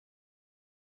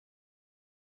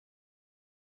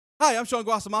Hi, I'm Sean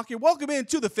Guasamaki. Welcome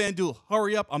into the FanDuel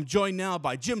Hurry Up. I'm joined now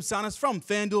by Jim Sanas from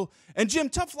FanDuel. And Jim,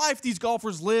 tough life these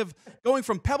golfers live, going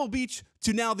from Pebble Beach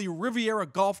to now the Riviera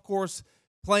Golf Course,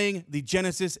 playing the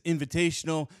Genesis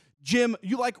Invitational. Jim,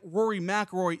 you like Rory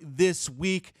McIlroy this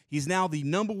week. He's now the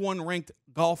 #1 ranked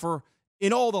golfer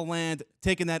in all the land,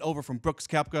 taking that over from Brooks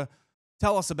Koepka.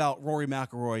 Tell us about Rory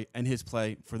McIlroy and his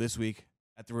play for this week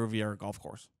at the Riviera Golf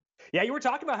Course. Yeah, you were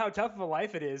talking about how tough of a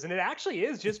life it is, and it actually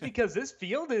is just because this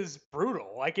field is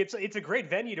brutal. Like it's a great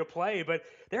venue to play, but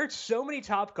there are so many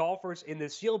top golfers in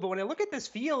this field. But when I look at this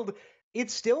field, it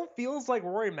still feels like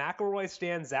Rory McIlroy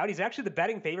stands out. He's actually the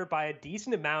betting favorite by a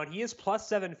decent amount. He is plus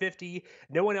 750.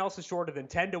 No one else is shorter than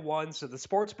 10-1. So the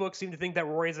sports books seem to think that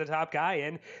Rory is the top guy,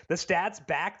 and the stats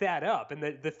back that up. And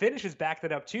the finishes back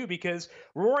that up too, because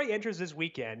Rory enters this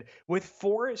weekend with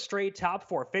 4 straight top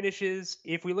 4 finishes.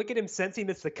 If we look at him since he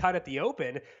missed the cut at the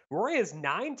Open, Rory has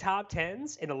 9 top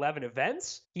 10s in 11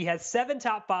 events. He has 7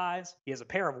 top 5s. He has a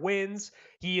pair of wins.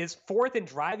 He is 4th in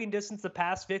driving distance the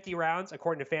past 50 rounds,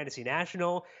 according to Fantasy National.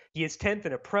 He is 10th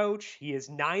in approach. He is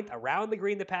 9th around the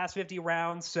green the past 50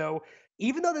 rounds. So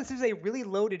even though this is a really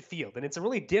loaded field and it's a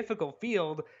really difficult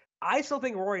field, I still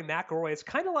think Rory McIlroy is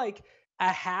kind of like a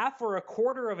half or a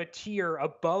quarter of a tier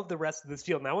above the rest of this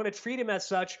field. And I want to treat him as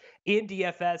such in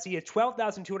DFS. He is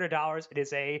 $12,200. It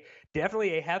is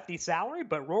definitely a hefty salary,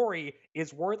 but Rory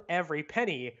is worth every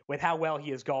penny with how well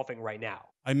he is golfing right now.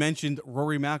 I mentioned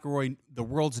Rory McIlroy, the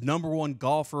world's #1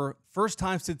 golfer. First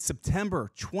time since September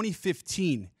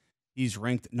 2015. He's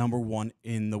ranked #1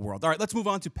 in the world. All right, let's move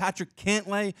on to Patrick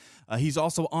Cantlay. He's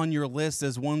also on your list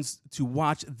as ones to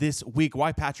watch this week.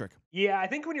 Why Patrick? Yeah, I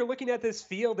think when you're looking at this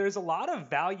field, there's a lot of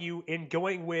value in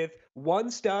going with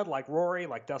one stud like Rory,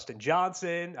 like Dustin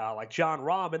Johnson, like Jon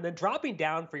Rahm, and then dropping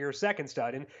down for your second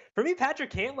stud. And for me,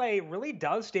 Patrick Cantlay really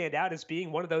does stand out as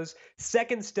being one of those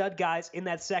second stud guys in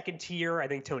that second tier. I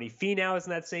think Tony Finau is in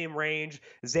that same range,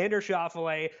 Xander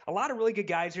Schauffele, a lot of really good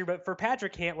guys here. But for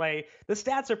Patrick Cantlay, the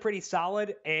stats are pretty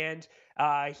solid, and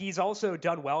he's also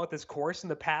done well at this course in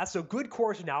the past. So good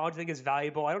course knowledge, I think, is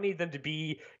valuable. I don't need them to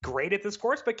be great at this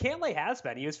course, but Cantlay has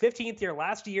been. He was 15th here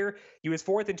last year. He was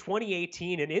 4th in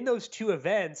 2018. And in those 2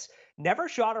 events, never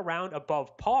shot around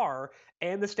above par.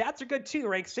 And the stats are good, too.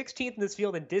 Ranked 16th in this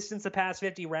field in distance the past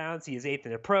 50 rounds. He is 8th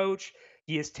in approach.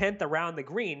 He is 10th around the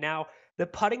green. Now, the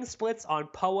putting splits on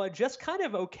POA just kind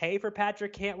of okay for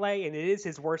Patrick Cantlay, and it is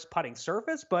his worst putting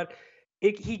surface, but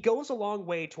he goes a long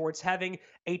way towards having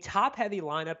a top-heavy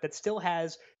lineup that still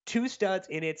has 2 studs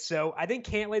in it. So I think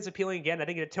Cantlay's appealing again. I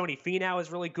think that Tony Finau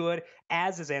is really good,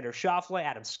 as is Xander Schauffele,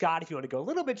 Adam Scott, if you want to go a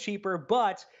little bit cheaper.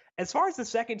 But as far as the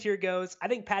second tier goes, I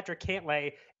think Patrick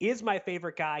Cantlay is my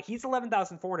favorite guy. He's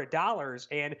 $11,400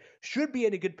 and should be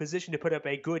in a good position to put up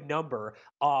a good number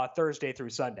Thursday through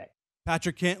Sunday.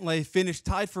 Patrick Cantlay finished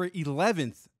tied for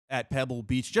 11th at Pebble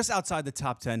Beach, just outside the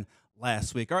top 10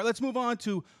 last week. All right, let's move on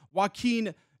to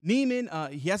Joaquin Niemann.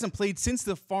 He hasn't played since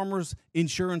the Farmers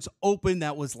Insurance Open.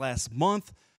 That was last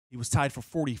month. He was tied for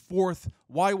 44th.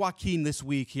 Why Joaquin this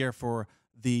week here for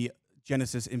the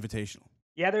Genesis Invitational?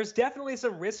 Yeah, there's definitely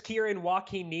some risk here in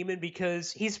Joaquin Niemann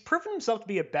because he's proven himself to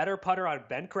be a better putter on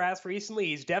bentgrass recently.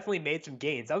 He's definitely made some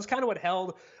gains. That was kind of what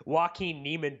held Joaquin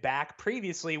Niemann back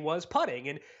previously, was putting.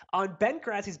 And on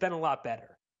bentgrass, he's been a lot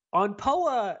better. On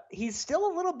POA, he's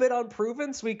still a little bit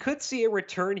unproven, so we could see a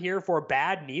return here for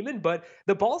bad Niemann, but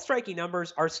the ball striking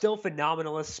numbers are still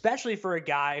phenomenal, especially for a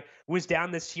guy who was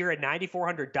down this year at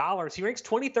 $9,400. He ranks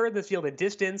 23rd in this field in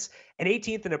distance and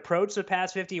 18th in approach the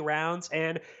past 50 rounds,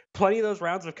 and plenty of those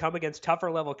rounds have come against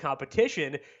tougher level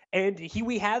competition. And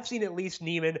we have seen at least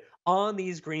Niemann on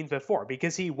these greens before,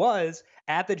 because he was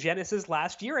at the Genesis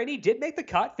last year and he did make the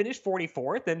cut, finished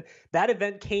 44th. And that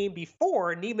event came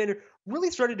before Niemann really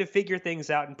started to figure things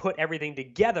out and put everything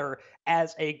together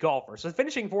as a golfer. So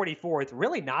finishing 44th,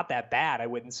 really not that bad, I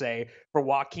wouldn't say, for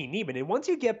Joaquin Niemann. And once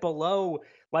you get below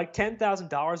like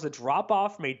 $10,000, the drop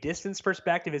off from a distance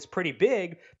perspective is pretty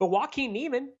big. But Joaquin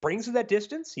Niemann brings you that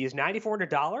distance. He is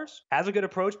 $9,400, has a good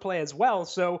approach play as well.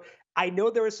 So I know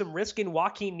there is some risk in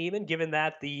Joaquin Niemann, given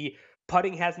that the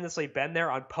putting hasn't necessarily been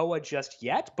there on POA just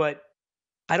yet, but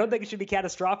I don't think it should be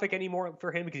catastrophic anymore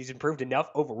for him because he's improved enough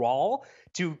overall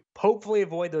to hopefully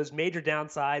avoid those major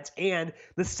downsides, and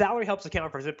the salary helps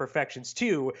account for his imperfections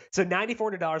too. So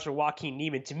 $9,400 for Joaquin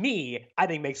Niemann, to me, I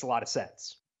think makes a lot of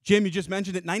sense. Jim, you just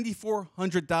mentioned it,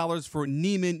 $9,400 for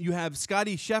Niemann. You have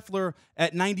Scottie Scheffler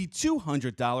at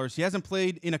 $9,200. He hasn't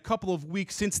played in a couple of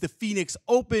weeks since the Phoenix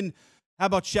Open. How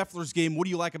about Scheffler's game? What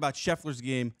do you like about Scheffler's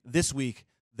game this week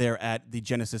there at the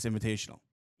Genesis Invitational?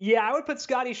 Yeah, I would put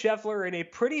Scotty Scheffler in a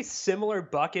pretty similar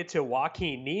bucket to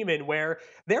Joaquin Niemann, where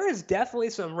there is definitely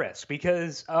some risk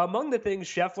because among the things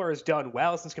Scheffler has done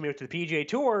well since coming up to the PGA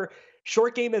Tour,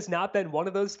 short game has not been one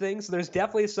of those things. So there's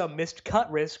definitely some missed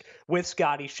cut risk with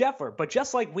Scotty Scheffler. But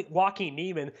just like Joaquin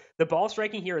Niemann, the ball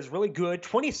striking here is really good.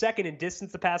 22nd in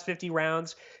distance the past 50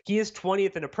 rounds. He is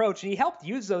 20th in approach, and he helped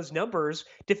use those numbers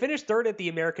to finish third at the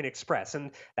American Express. And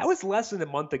that was less than a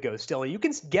month ago still. You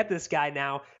can get this guy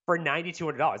now for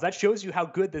 $9,200. That shows you how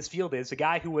good this field is. A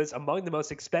guy who was among the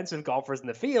most expensive golfers in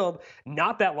the field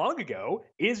not that long ago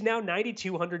is now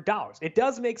 $9,200. It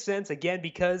does make sense, again,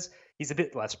 because he's a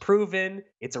bit less proven.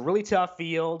 It's a really tough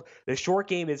field. The short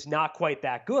game is not quite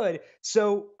that good.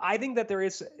 So I think that there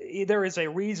is a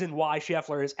reason why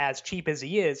Scheffler is as cheap as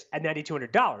he is at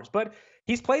 $9,200. But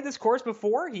he's played this course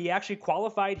before. He actually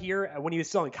qualified here when he was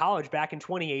still in college back in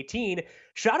 2018.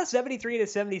 Shot a 73 and a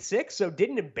 76, so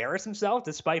didn't embarrass himself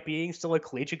despite being still a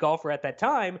collegiate golfer at that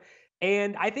time.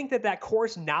 And I think that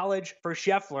course knowledge for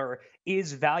Scheffler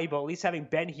is valuable, at least having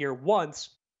been here once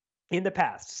in the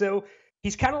past. So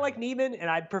he's kind of like Niemann, and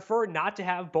I'd prefer not to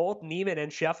have both Niemann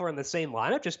and Scheffler in the same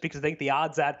lineup just because I think the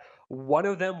odds that one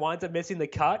of them winds up missing the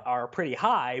cut are pretty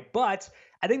high. But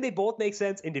I think they both make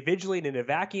sense individually and in a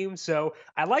vacuum. So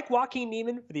I like Joaquin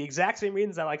Niemann for the exact same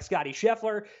reasons I like Scotty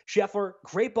Scheffler. Scheffler,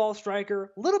 great ball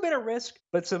striker, a little bit of risk,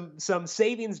 but some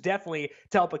savings definitely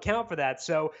to help account for that.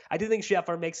 So I do think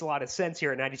Scheffler makes a lot of sense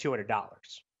here at $9,200.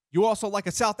 You also like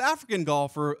a South African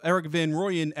golfer, Erik van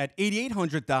Rooyen, at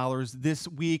 $8,800 this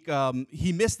week.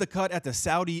 He missed the cut at the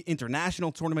Saudi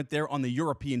International Tournament there on the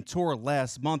European Tour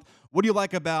last month. What do you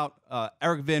like about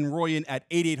Erik van Rooyen at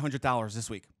 $8,800 this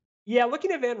week? Yeah,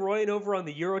 looking at Van Rooyen over on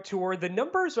the Euro Tour, the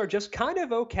numbers are just kind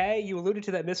of okay. You alluded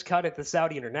to that miscut at the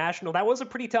Saudi International. That was a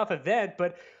pretty tough event,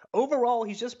 but overall,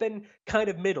 he's just been kind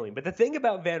of middling. But the thing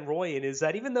about Van Rooyen is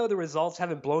that even though the results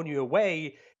haven't blown you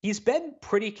away, he's been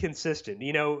pretty consistent.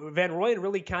 You know, Van Rooyen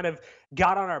really kind of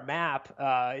got on our map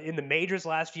in the majors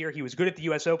last year. He was good at the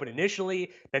U.S. Open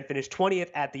initially, then finished 20th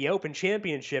at the Open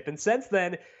Championship. And since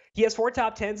then, he has 4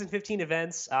 top 10s in 15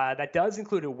 events. That does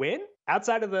include a win.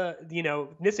 Outside of the,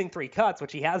 missing 3 cuts,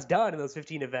 which he has done in those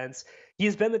 15 events, he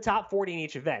has been the top 40 in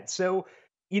each event. So,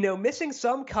 missing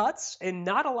some cuts and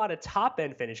not a lot of top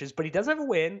end finishes, but he does have a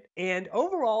win and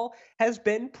overall has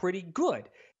been pretty good.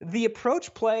 The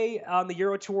approach play on the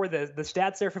Euro Tour, the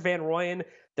stats there for Van Rooyen,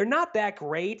 they're not that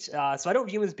great. So I don't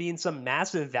view him as being some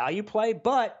massive value play,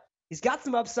 but he's got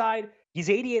some upside. He's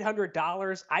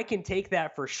 $8,800. I can take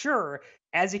that for sure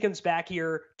as he comes back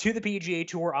here to the PGA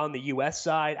Tour on the U.S.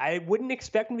 side. I wouldn't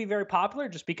expect him to be very popular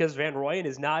just because Van Rooyen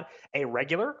is not a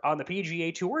regular on the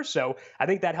PGA Tour. So I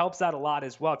think that helps out a lot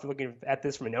as well if you're looking at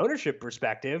this from an ownership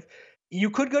perspective. You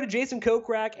could go to Jason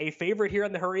Kokrak, a favorite here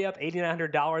on the Hurry Up,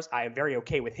 $8,900. I am very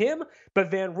okay with him.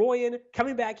 But Van Rooyen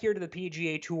coming back here to the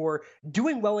PGA Tour,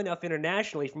 doing well enough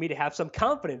internationally for me to have some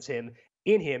confidence in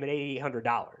him at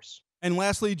 $8,800. And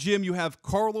lastly, Jim, you have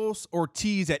Carlos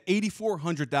Ortiz at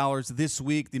 $8,400 this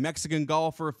week. The Mexican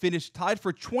golfer finished tied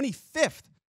for 25th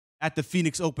at the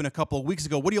Phoenix Open a couple of weeks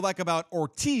ago. What do you like about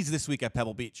Ortiz this week at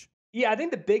Pebble Beach? Yeah, I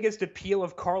think the biggest appeal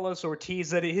of Carlos Ortiz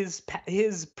is that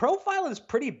his profile is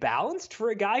pretty balanced for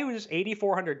a guy who is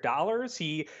 $8,400.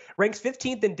 He ranks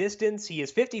 15th in distance. He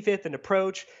is 55th in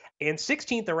approach and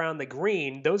 16th around the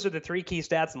green. Those are the 3 key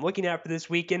stats I'm looking at for this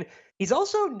weekend. He's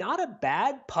also not a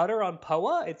bad putter on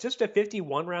POA. It's just a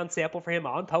 51-round sample for him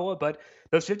on POA, but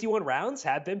those 51 rounds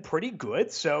have been pretty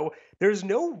good. So there's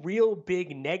no real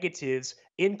big negatives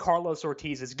in Carlos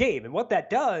Ortiz's game. And what that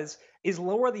does is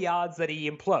lower the odds that he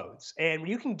implodes. And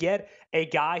when you can get a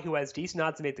guy who has decent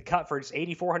odds to make the cut for just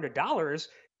 $8,400,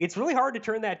 it's really hard to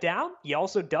turn that down. He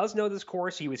also does know this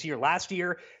course. He was here last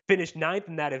year, finished 9th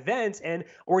in that event, and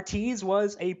Ortiz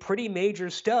was a pretty major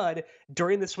stud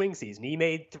during the swing season.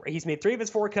 He's made 3 of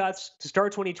his 4 cuts to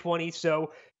start 2020.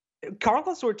 So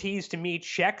Carlos Ortiz, to me,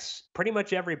 checks pretty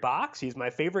much every box. He's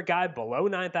my favorite guy below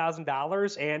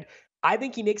 $9,000, and I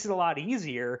think he makes it a lot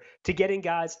easier to get in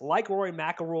guys like Rory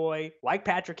McIlroy, like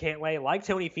Patrick Cantlay, like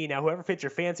Tony Finau, whoever fits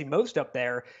your fancy most up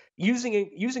there.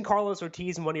 Using Carlos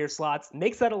Ortiz in one of your slots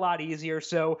makes that a lot easier.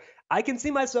 So I can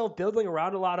see myself building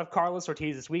around a lot of Carlos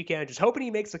Ortiz this weekend, just hoping he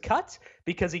makes a cut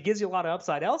because he gives you a lot of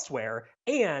upside elsewhere,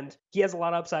 and he has a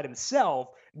lot of upside himself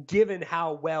given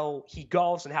how well he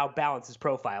golfs and how balanced his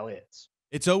profile is.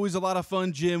 It's always a lot of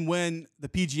fun, Jim, when the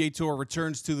PGA Tour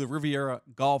returns to the Riviera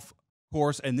Golf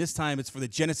Course, and this time it's for the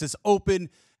Genesis Open.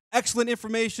 Excellent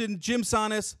information. Jim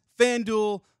Sannes,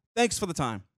 FanDuel, thanks for the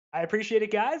time. I appreciate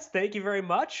it, guys. Thank you very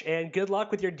much, and good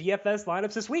luck with your DFS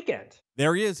lineups this weekend.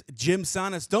 There he is, Jim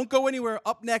Sannes. Don't go anywhere.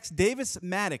 Up next, Davis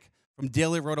Maddock from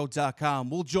dailyroto.com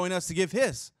will join us to give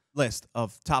his list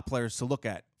of top players to look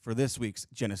at for this week's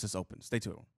Genesis Open. Stay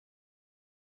tuned.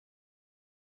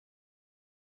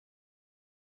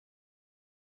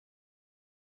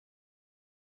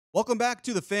 Welcome back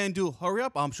to the FanDuel Hurry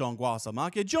Up. I'm Shaun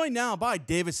Guasamacchia, joined now by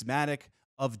Davis Maddock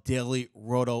of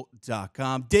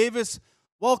dailyroto.com. Davis,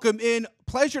 welcome in.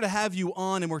 Pleasure to have you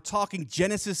on, and we're talking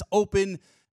Genesis Open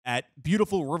at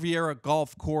beautiful Riviera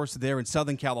Golf Course there in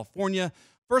Southern California.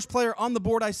 First player on the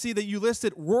board, I see that you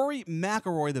listed Rory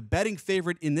McIlroy, the betting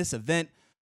favorite in this event.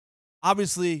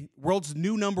 Obviously, world's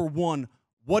new number one.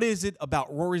 What is it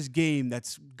about Rory's game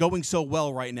that's going so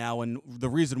well right now and the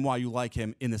reason why you like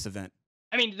him in this event?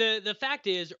 I mean, the fact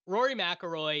is, Rory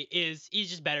McIlroy he's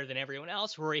just better than everyone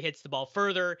else. Rory hits the ball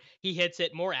further, he hits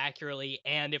it more accurately,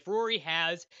 and if Rory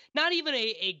has not even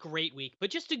a great week, but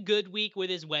just a good week with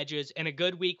his wedges and a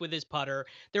good week with his putter,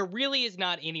 there really is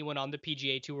not anyone on the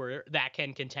PGA Tour that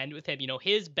can contend with him. You know,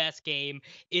 his best game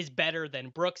is better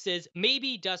than Brooks's.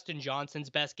 Maybe Dustin Johnson's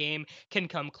best game can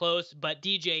come close, but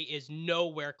DJ is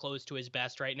nowhere close to his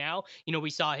best right now. You know, we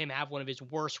saw him have one of his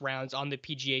worst rounds on the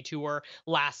PGA Tour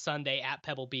last Sunday at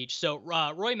Pebble Beach. So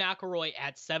Rory McIlroy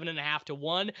at 7.5 to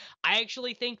 1. I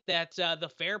actually think that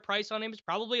the fair price on him is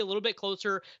probably a little bit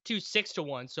closer to 6 to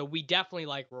 1. So we definitely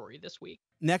like Rory this week.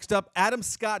 Next up, Adam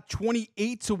Scott,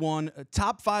 28 to 1,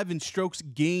 top 5 in strokes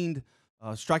gained,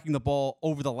 striking the ball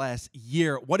over the last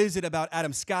year. What is it about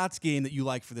Adam Scott's game that you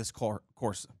like for this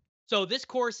course? So this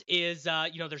course is,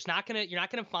 you're not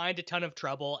gonna find a ton of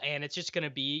trouble, and it's just gonna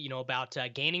be, about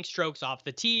gaining strokes off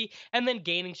the tee and then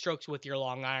gaining strokes with your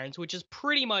long irons, which is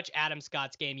pretty much Adam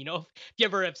Scott's game. You know, if you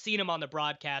ever have seen him on the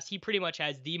broadcast, he pretty much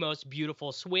has the most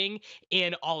beautiful swing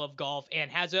in all of golf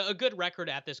and has a good record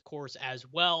at this course as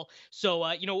well. So,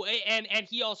 and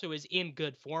he also is in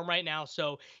good form right now.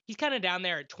 So he's kind of down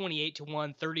there at 28 to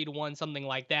 1, 30 to 1, something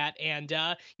like that. And,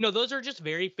 those are just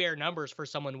very fair numbers for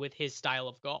someone with his style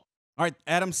of golf. All right,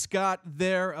 Adam Scott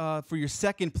there for your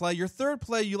second play. Your third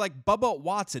play, you like Bubba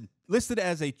Watson, listed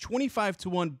as a 25 to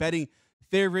 1 betting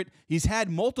favorite. He's had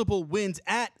multiple wins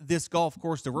at this golf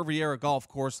course, the Riviera Golf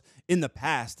Course, in the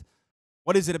past.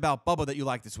 What is it about Bubba that you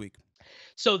like this week?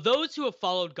 So those who have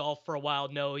followed golf for a while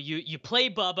know you play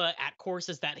Bubba at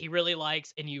courses that he really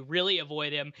likes, and you really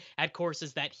avoid him at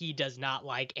courses that he does not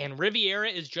like. And Riviera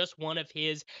is just one of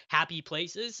his happy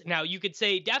places. Now, you could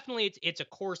say definitely it's a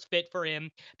course fit for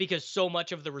him because so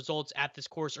much of the results at this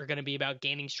course are going to be about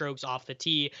gaining strokes off the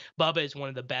tee. Bubba is one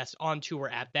of the best on tour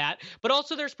at that. But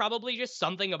also there's probably just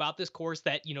something about this course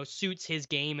that, suits his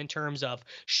game in terms of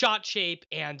shot shape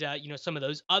and, some of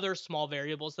those other small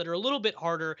variables that are a little bit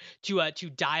harder to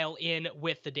dial in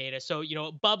with the data. So,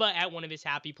 Bubba at one of his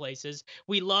happy places.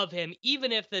 We love him,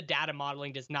 even if the data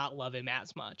modeling does not love him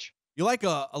as much. You like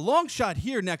a long shot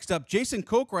here next up, Jason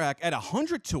Kokrak at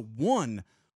 100 to 1.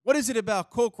 What is it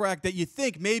about Kokrak that you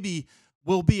think maybe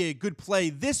will be a good play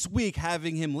this week,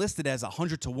 having him listed as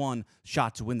 100 to 1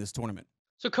 shot to win this tournament?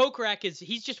 So Kokrak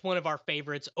he's just one of our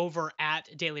favorites over at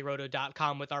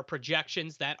dailyroto.com with our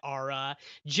projections that are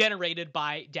generated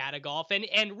by Data Golf.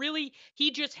 And really, he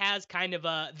just has kind of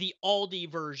the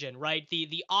Aldi version, right?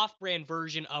 The off-brand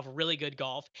version of really good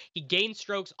golf. He gains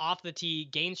strokes off the tee,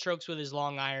 gains strokes with his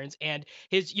long irons, and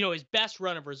his best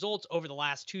run of results over the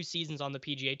last 2 seasons on the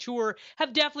PGA Tour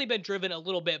have definitely been driven a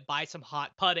little bit by some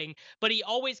hot putting, but he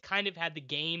always kind of had the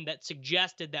game that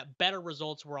suggested that better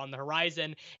results were on the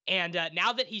horizon. And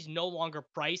now that he's no longer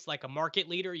priced like a market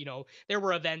leader, there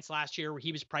were events last year where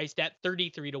he was priced at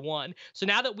 33 to 1. So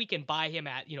now that we can buy him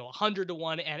at, 100 to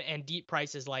 1 and deep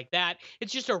prices like that,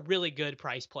 it's just a really good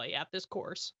price play at this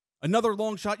course. Another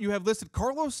long shot you have listed,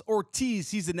 Carlos Ortiz.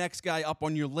 He's the next guy up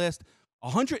on your list,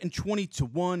 120 to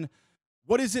 1.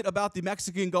 What is it about the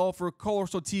Mexican golfer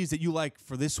Carlos Ortiz that you like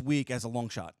for this week as a long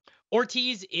shot?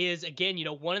 Ortiz is, again,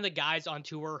 one of the guys on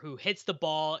tour who hits the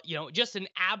ball, just an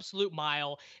absolute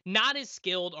mile, not as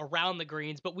skilled around the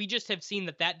greens, but we just have seen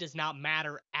that does not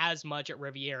matter as much at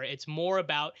Riviera. It's more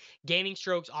about gaining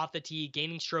strokes off the tee,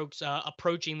 gaining strokes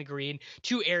approaching the green,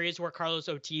 2 areas where Carlos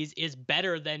Ortiz is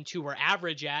better than tour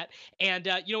average at. And,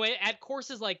 at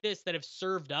courses like this that have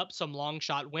served up some long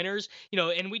shot winners,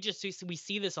 and we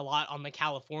see this a lot on the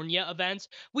California events.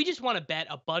 We just want to bet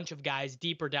a bunch of guys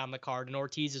deeper down the card, and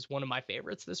Ortiz is one of my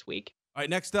favorites this week. All right,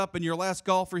 next up, and your last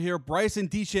golfer here, Bryson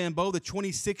DeChambeau, the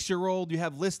 26-year-old you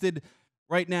have listed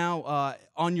right now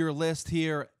on your list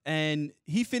here, and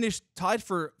he finished tied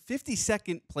for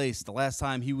 52nd place the last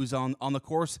time he was on the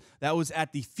course. That was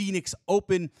at the Phoenix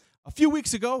Open a few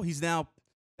weeks ago. He's now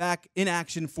back in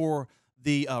action for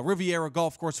the Riviera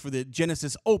Golf Course for the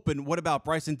Genesis Open. What about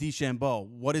Bryson DeChambeau?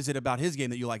 What is it about his game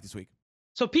that you like this week?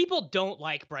 So people don't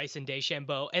like Bryson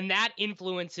DeChambeau, and that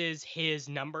influences his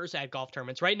numbers at golf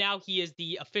tournaments. Right now, he is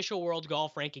the official world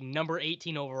golf ranking number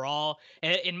 18 overall.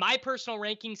 In my personal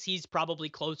rankings, he's probably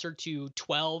closer to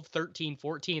 12, 13,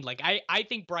 14. Like I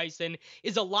think Bryson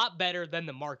is a lot better than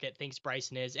the market thinks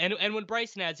Bryson is. And when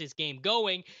Bryson has his game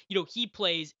going, he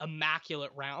plays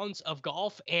immaculate rounds of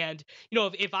golf. And,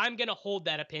 if I'm going to hold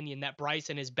that opinion that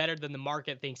Bryson is better than the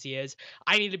market thinks he is,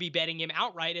 I need to be betting him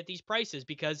outright at these prices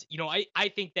because, I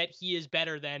think that he is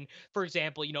better than, for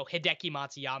example, Hideki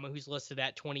Matsuyama, who's listed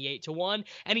at 28-1,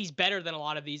 and he's better than a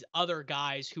lot of these other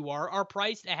guys who are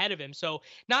priced ahead of him. So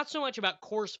not so much about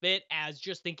course fit as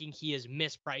just thinking he is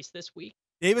mispriced this week.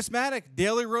 Davis Maddock,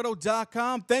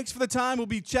 dailyroto.com. Thanks for the time. We'll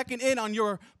be checking in on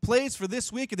your plays for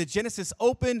this week at the Genesis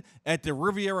Open at the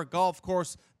Riviera Golf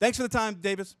Course. Thanks for the time,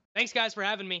 Davis. Thanks, guys, for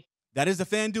having me. That is the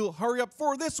FanDuel Hurry Up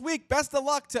for this week. Best of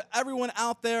luck to everyone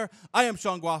out there. I am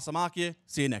Sean Guasamakia.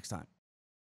 See you next time.